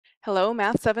Hello,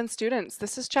 Math 7 students.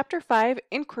 This is Chapter 5,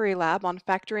 Inquiry Lab on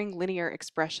Factoring Linear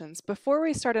Expressions. Before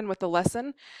we start in with the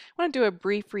lesson, I want to do a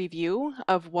brief review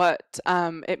of what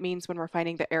it means when we're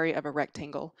finding the area of a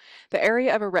rectangle. The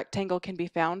area of a rectangle can be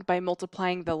found by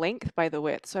multiplying the length by the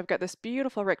width. So I've got this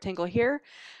beautiful rectangle here.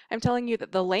 I'm telling you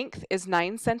that the length is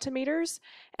 9 centimeters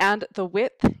and the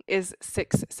width is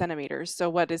 6 centimeters.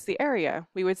 So what is the area?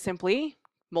 We would simply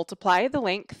multiply the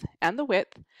length and the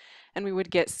width, and we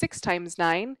would get 6 times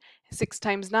 9,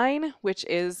 which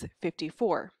is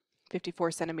 54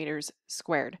 centimeters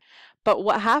squared. But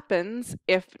what happens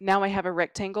if now I have a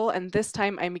rectangle and this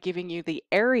time I'm giving you the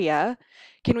area?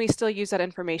 Can we still use that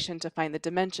information to find the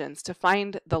dimensions, to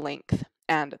find the length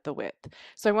and the width?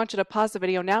 So I want you to pause the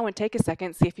video now and take a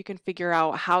second, see if you can figure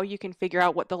out how you can figure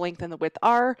out what the length and the width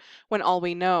are when all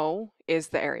we know is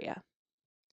the area.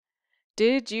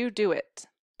 Did you do it?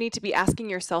 Need to be asking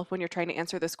yourself when you're trying to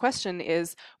answer this question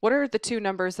is, what are the two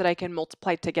numbers that I can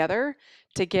multiply together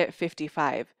to get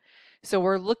 55? So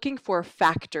we're looking for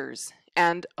factors,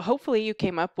 and hopefully you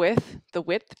came up with the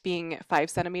width being 5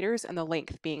 centimeters and the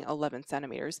length being 11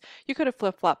 centimeters. You could have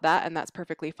flip-flopped that, and that's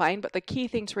perfectly fine, but the key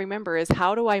thing to remember is,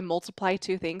 how do I multiply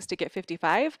two things to get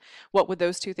 55? What would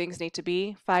those two things need to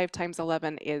be? 5 times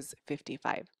 11 is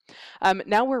 55.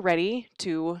 Now we're ready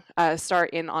to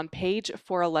start in on page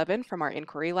 411 from our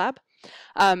inquiry lab.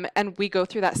 And we go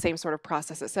through that same sort of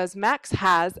process. It says Max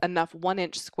has enough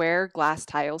 1-inch square glass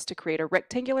tiles to create a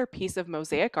rectangular piece of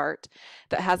mosaic art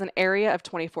that has an area of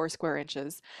 24 square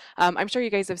inches. I'm sure you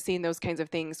guys have seen those kinds of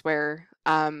things where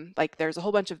like there's a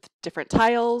whole bunch of different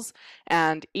tiles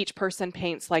and each person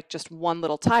paints like just one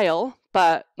little tile,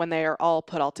 but when they are all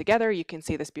put all together, you can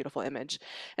see this beautiful image.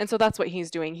 And so that's what he's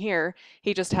doing here.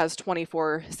 He just has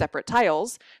 24 separate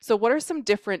tiles. So what are some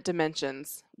different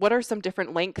dimensions? What are some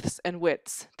different lengths and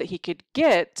widths that he could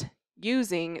get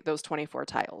using those 24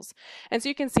 tiles? And so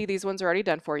you can see these ones are already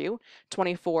done for you.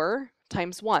 24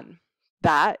 times 1.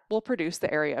 That will produce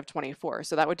the area of 24.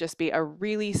 So that would just be a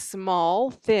really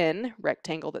small, thin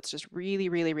rectangle that's just really,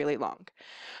 really, really long.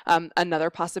 Another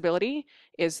possibility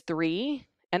is 3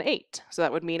 and 8. So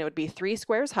that would mean it would be 3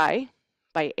 squares high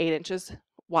by 8 inches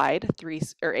wide,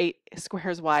 8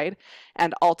 squares wide,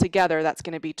 and altogether that's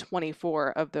going to be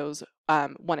 24 of those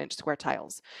 1-inch square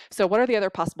tiles. So what are the other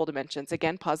possible dimensions?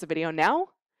 Again, pause the video now.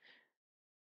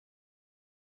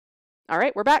 All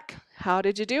right, we're back. How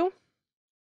did you do?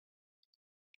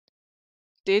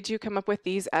 Did you come up with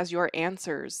these as your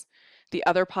answers? The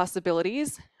other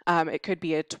possibilities, it could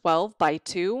be a 12 by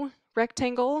 2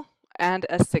 rectangle and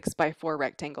a 6 by 4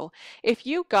 rectangle. If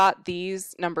you got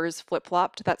these numbers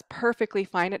flip-flopped, that's perfectly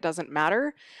fine. It doesn't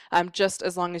matter, just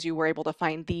as long as you were able to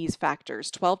find these factors.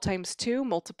 12 times 2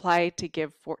 multiply to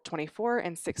give 24,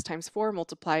 and 6 times 4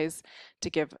 multiplies to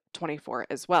give 24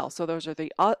 as well. So those are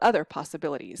the other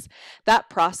possibilities. That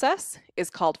process is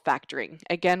called factoring.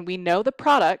 Again, we know the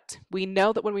product. We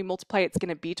know that when we multiply, it's going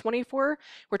to be 24.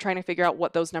 We're trying to figure out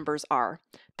what those numbers are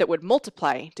that would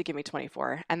multiply to give me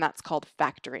 24, and that's called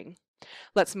factoring.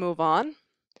 Let's move on.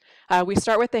 We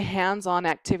start with the hands-on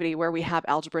activity where we have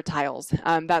algebra tiles.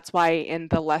 That's why in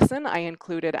the lesson I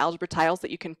included algebra tiles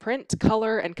that you can print,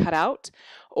 color, and cut out,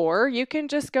 or you can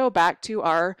just go back to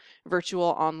our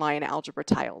virtual online algebra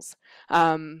tiles.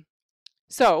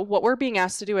 So what we're being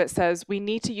asked to do, it says we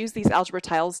need to use these algebra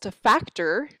tiles to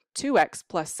factor 2x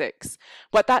plus 6.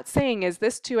 What that's saying is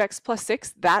this 2x plus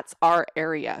 6, that's our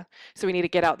area. So we need to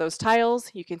get out those tiles.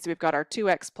 You can see we've got our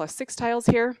 2x plus 6 tiles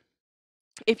here.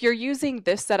 If you're using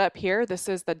this setup here, this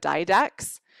is the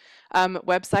Didax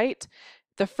website.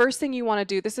 The first thing you want to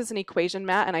do, this is an equation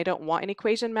mat, and I don't want an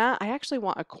equation mat. I actually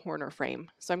want a corner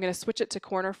frame. So I'm going to switch it to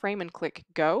corner frame and click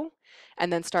go,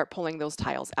 and then start pulling those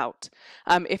tiles out.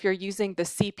 If you're using the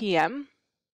CPM,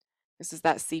 this is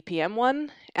that CPM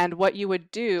one, and what you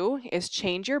would do is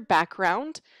change your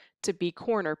background to be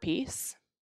corner piece.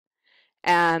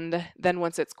 And then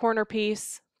once it's corner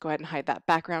piece, go ahead and hide that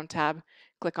background tab.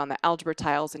 Click on the algebra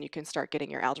tiles and you can start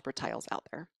getting your algebra tiles out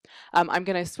there. I'm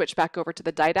going to switch back over to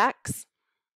the Didax.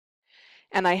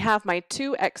 And I have my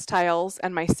 2x tiles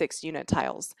and my 6 unit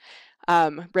tiles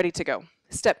ready to go.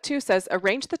 Step 2 says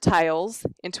arrange the tiles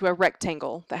into a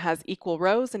rectangle that has equal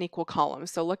rows and equal columns.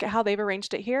 So look at how they've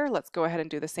arranged it here. Let's go ahead and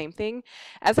do the same thing.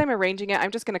 As I'm arranging it, I'm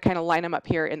just going to kind of line them up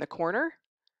here in the corner.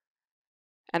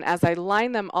 And as I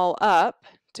line them all up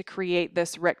to create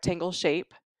this rectangle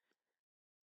shape,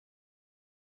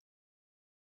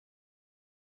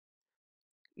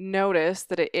 notice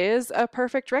that it is a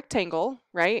perfect rectangle,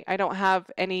 right? I don't have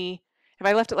any, if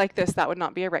I left it like this, that would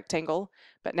not be a rectangle,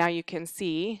 but now you can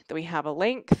see that we have a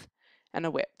length and a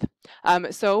width.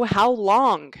 So how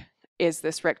long is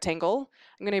this rectangle?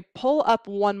 I'm going to pull up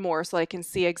one more so I can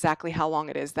see exactly how long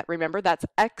it is. That, remember, that's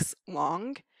x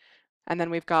long. And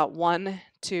then we've got 1,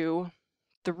 2,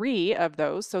 3 of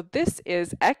those. So this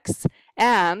is x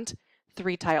and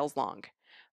 3 tiles long.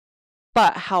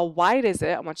 But how wide is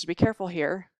it? I want you to be careful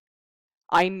here.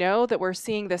 I know that we're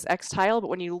seeing this x tile, but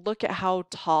when you look at how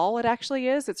tall it actually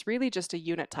is, it's really just a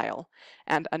unit tile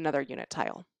and another unit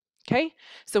tile. Okay,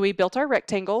 so we built our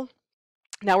rectangle.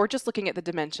 Now we're just looking at the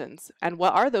dimensions. And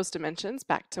what are those dimensions?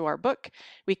 Back to our book,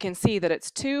 we can see that it's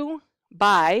 2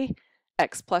 by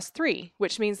x plus 3,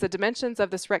 which means the dimensions of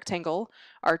this rectangle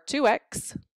are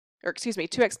 2x, or excuse me,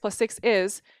 2x plus 6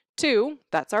 is 2,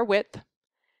 that's our width,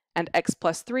 and x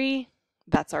plus 3,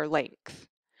 that's our length.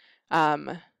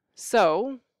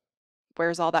 So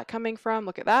where's all that coming from?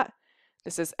 Look at that.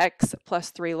 This is x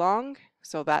plus 3 long,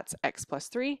 so that's x plus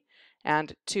 3,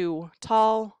 and 2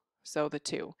 tall, so the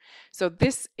 2. So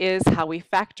this is how we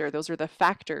factor. Those are the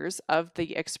factors of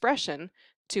the expression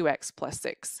 2x plus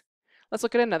 6. Let's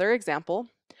look at another example.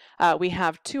 We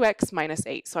have 2x minus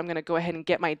 8. So I'm going to go ahead and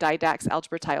get my Didax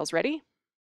algebra tiles ready.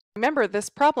 Remember, this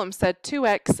problem said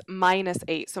 2x minus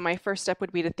 8. So my first step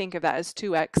would be to think of that as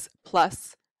 2x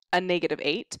plus a negative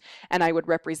 8. And I would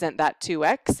represent that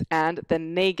 2x and the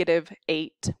negative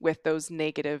 8 with those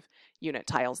negative unit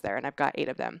tiles there. And I've got 8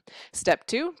 of them. Step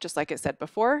 2, just like it said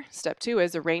before, step 2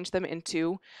 is arrange them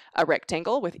into a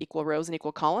rectangle with equal rows and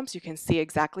equal columns. You can see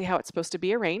exactly how it's supposed to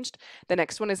be arranged. The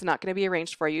next one is not going to be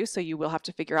arranged for you, so you will have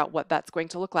to figure out what that's going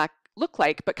to look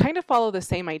like, but kind of follow the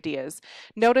same ideas.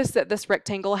 Notice that this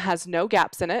rectangle has no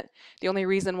gaps in it. The only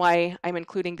reason why I'm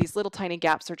including these little tiny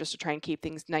gaps are just to try and keep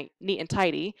things neat and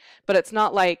tidy, but it's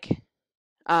not like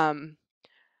I'm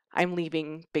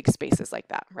leaving big spaces like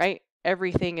that, right?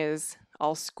 Everything is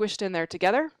all squished in there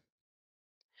together.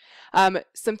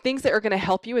 Some things that are going to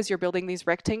help you as you're building these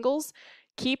rectangles: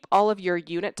 keep all of your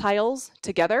unit tiles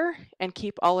together and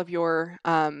keep all of your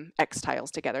X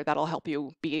tiles together. That'll help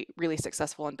you be really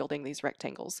successful in building these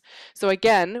rectangles. So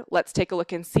again, let's take a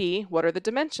look and see what are the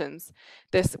dimensions.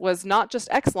 This was not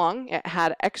just X long, it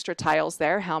had extra tiles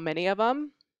there. How many of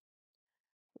them?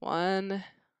 1,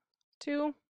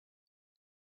 2,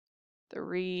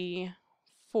 3,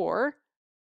 4.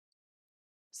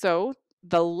 So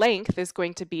the length is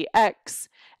going to be x,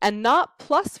 and not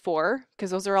plus 4,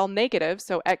 because those are all negative,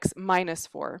 so x minus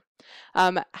 4.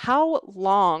 How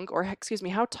long, or excuse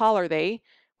me, how tall are they?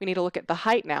 We need to look at the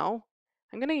height now.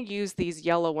 I'm going to use these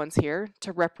yellow ones here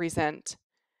to represent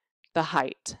the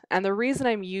height. And the reason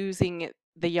I'm using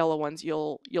the yellow ones,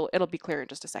 it'll be clear in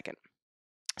just a second.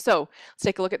 So let's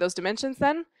take a look at those dimensions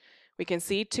then. We can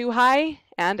see 2 high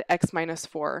and x minus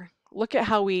 4. Look at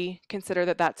how we consider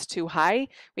that that's too high.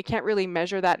 We can't really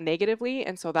measure that negatively,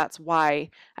 and so that's why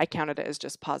I counted it as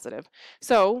just positive.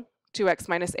 So 2x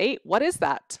minus 8, what is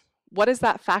that? What is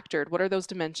that factored? What are those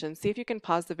dimensions? See if you can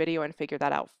pause the video and figure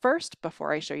that out first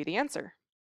before I show you the answer.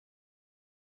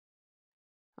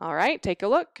 All right, take a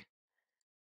look.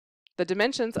 The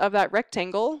dimensions of that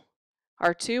rectangle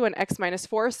are 2 and x minus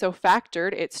 4, so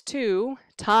factored, it's 2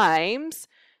 times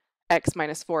x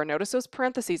minus 4. Notice those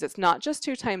parentheses. It's not just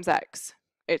 2 times x.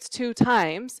 It's 2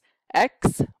 times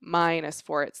x minus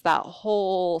 4. It's that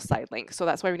whole side length. So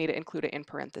that's why we need to include it in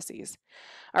parentheses.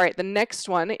 All right, the next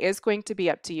one is going to be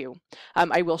up to you.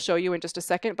 I will show you in just a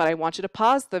second, but I want you to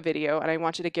pause the video and I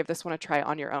want you to give this one a try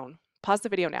on your own. Pause the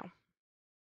video now.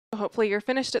 Hopefully you're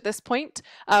finished at this point.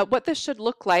 What this should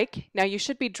look like, now you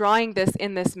should be drawing this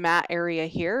in this mat area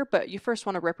here, but you first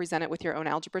want to represent it with your own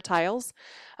algebra tiles.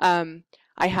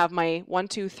 I have my 1,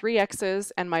 2, 3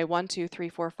 x's and my 1, 2, 3,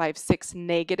 4, 5, 6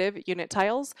 negative unit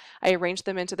tiles. I arrange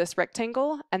them into this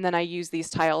rectangle, and then I use these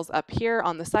tiles up here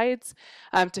on the sides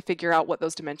to figure out what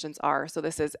those dimensions are. So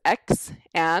this is x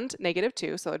and negative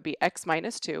 2, so it would be x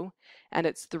minus 2, and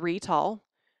it's 3 tall.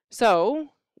 So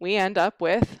we end up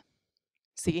with,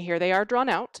 see, here they are drawn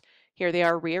out. Here they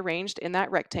are rearranged in that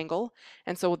rectangle.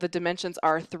 And so the dimensions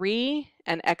are 3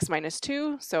 and x minus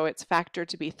 2. So it's factored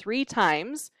to be 3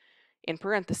 times, in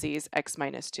parentheses, x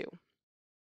minus 2.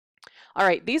 All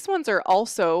right, these ones are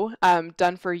also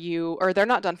done for you, or they're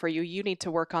not done for you. You need to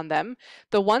work on them.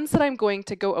 The ones that I'm going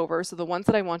to go over, so the ones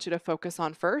that I want you to focus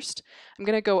on first, I'm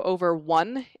going to go over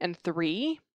 1 and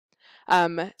 3.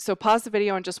 So pause the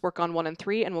video and just work on 1 and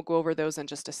 3, and we'll go over those in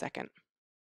just a second.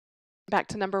 Back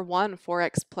to number 1,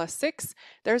 4x plus 6.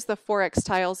 There's the 4x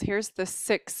tiles. Here's the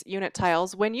 6 unit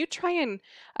tiles. When you try and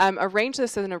arrange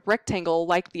this in a rectangle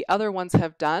like the other ones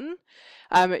have done,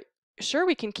 sure,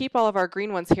 we can keep all of our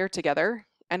green ones here together,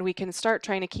 and we can start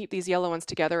trying to keep these yellow ones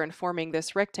together and forming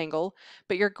this rectangle,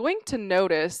 but you're going to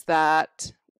notice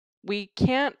that we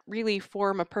can't really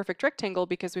form a perfect rectangle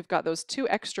because we've got those two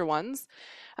extra ones,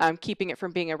 keeping it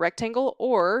from being a rectangle,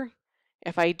 or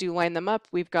if I do line them up,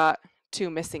 we've got two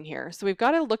missing here. So we've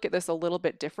got to look at this a little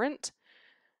bit different.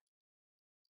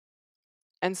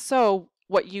 And so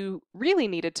what you really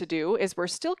needed to do is we're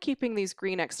still keeping these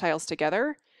green X tiles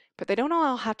together, but they don't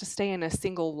all have to stay in a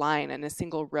single line in a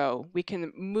single row. We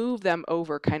can move them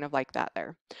over kind of like that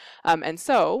there. And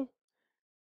so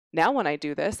now when I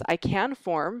do this, I can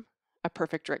form a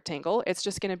perfect rectangle. It's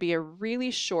just going to be a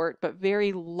really short but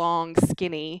very long,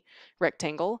 skinny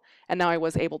rectangle. And now I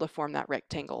was able to form that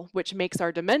rectangle, which makes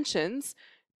our dimensions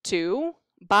 2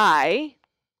 by,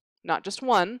 not just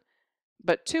 1,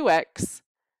 but 2x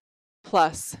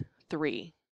plus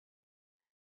 3.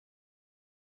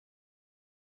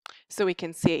 So we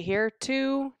can see it here,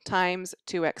 2 times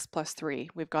 2x plus 3.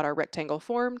 We've got our rectangle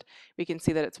formed. We can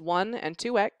see that it's 1 and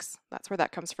 2x, that's where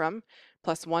that comes from,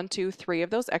 plus 1, 2, 3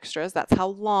 of those extras. That's how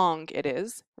long it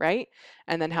is, right?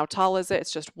 And then how tall is it?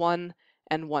 It's just 1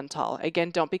 and 1 tall. Again,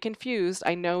 don't be confused.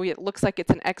 I know it looks like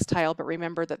it's an x tile, but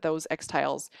remember that those x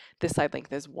tiles, this side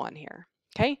length is 1 here.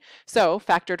 Okay, so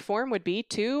factored form would be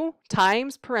 2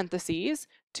 times parentheses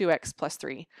 2x plus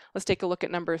 3. Let's take a look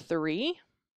at number 3.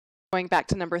 Going back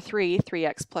to number 3,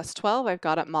 3x plus 12, I've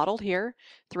got it modeled here.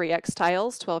 3x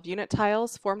tiles, 12 unit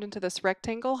tiles formed into this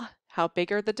rectangle. How big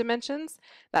are the dimensions?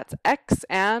 That's x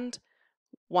and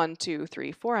 1, 2,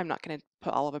 3, 4. I'm not going to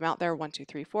put all of them out there. 1, 2,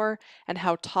 3, 4. And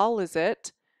how tall is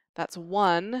it? That's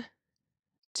 1,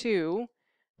 2,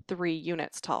 3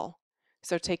 units tall.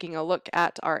 So taking a look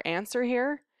at our answer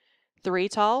here, 3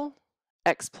 tall,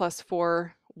 x plus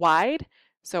 4 wide.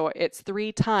 So it's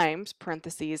 3 times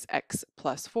parentheses x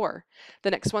plus 4.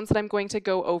 The next ones that I'm going to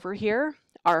go over here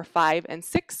are 5 and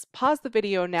 6. Pause the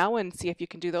video now and see if you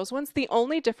can do those ones. The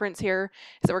only difference here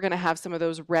is that we're going to have some of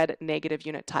those red negative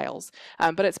unit tiles,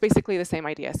 but it's basically the same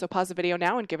idea. So pause the video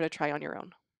now and give it a try on your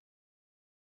own.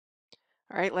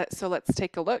 All right, let's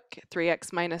take a look.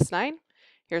 3x minus 9.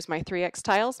 Here's my 3x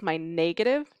tiles, my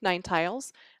negative 9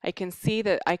 tiles. I can see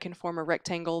that I can form a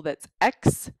rectangle that's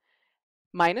x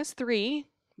minus 3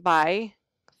 by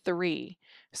 3.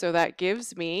 So that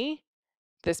gives me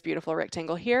this beautiful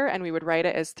rectangle here, and we would write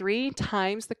it as 3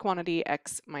 times the quantity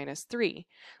x minus 3.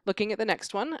 Looking at the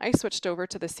next one, I switched over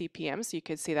to the CPM so you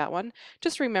could see that one.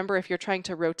 Just remember, if you're trying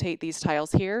to rotate these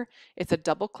tiles here, it's a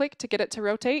double click to get it to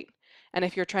rotate. And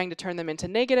if you're trying to turn them into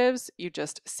negatives, you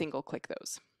just single click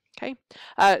those. Okay,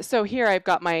 so here I've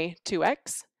got my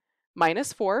 2x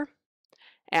minus 4.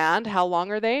 And how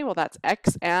long are they? Well, that's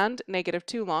x and negative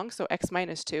 2 long, so x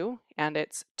minus 2, and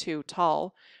it's 2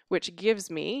 tall, which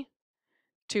gives me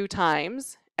 2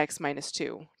 times x minus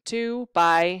 2. 2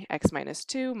 by x minus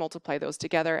 2, multiply those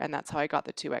together, and that's how I got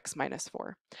the 2x minus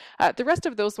 4. The rest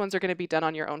of those ones are going to be done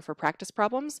on your own for practice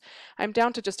problems. I'm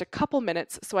down to just a couple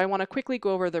minutes, so I want to quickly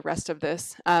go over the rest of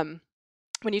this.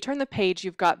 When you turn the page,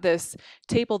 you've got this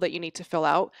table that you need to fill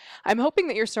out. I'm hoping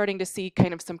that you're starting to see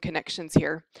kind of some connections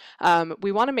here.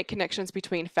 We want to make connections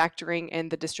between factoring and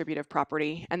the distributive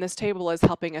property, and this table is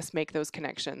helping us make those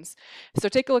connections. So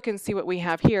take a look and see what we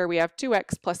have here. We have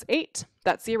 2x plus 8.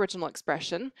 That's the original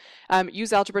expression.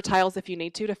 Use algebra tiles if you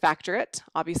need to factor it.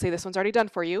 Obviously, this one's already done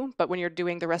for you, but when you're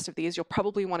doing the rest of these, you'll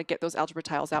probably want to get those algebra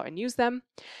tiles out and use them.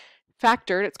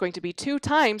 Factored, it's going to be 2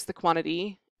 times the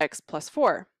quantity x plus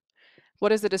 4.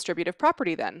 What is the distributive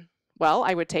property then? Well,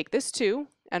 I would take this 2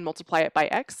 and multiply it by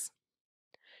x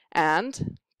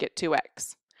and get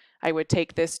 2x. I would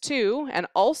take this 2 and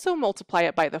also multiply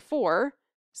it by the 4.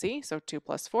 See, so 2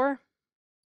 plus 4.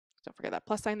 Don't forget that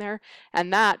plus sign there.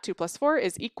 And that 2 plus 4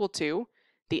 is equal to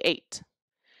the 8.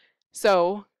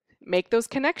 So make those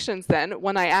connections then.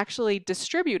 When I actually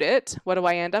distribute it, what do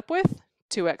I end up with?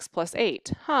 2x plus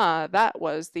 8. That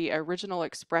was the original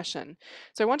expression.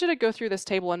 So I want you to go through this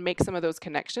table and make some of those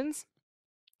connections.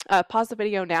 Pause the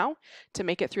video now to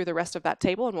make it through the rest of that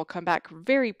table, and we'll come back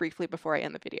very briefly before I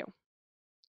end the video.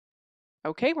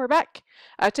 Okay, we're back.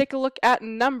 Take a look at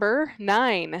number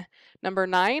 9. Number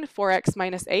 9, 4x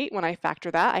minus 8. When I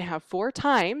factor that, I have 4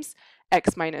 times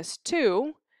x minus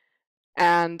 2.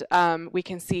 And we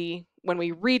can see when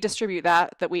we redistribute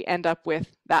that we end up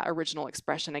with that original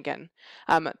expression again.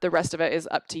 The rest of it is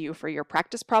up to you for your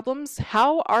practice problems.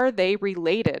 How are they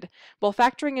related? Well,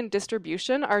 factoring and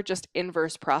distribution are just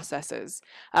inverse processes.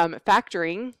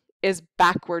 Factoring is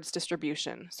backwards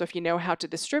distribution. So if you know how to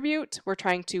distribute, we're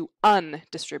trying to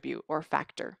undistribute or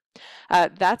factor.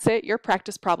 That's it. Your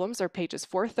practice problems are pages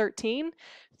 413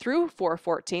 through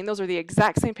 414. Those are the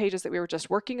exact same pages that we were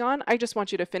just working on. I just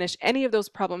want you to finish any of those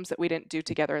problems that we didn't do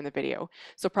together in the video.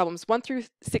 So problems 1 through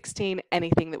 16,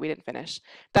 anything that we didn't finish.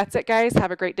 That's it, guys.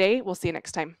 Have a great day. We'll see you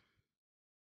next time.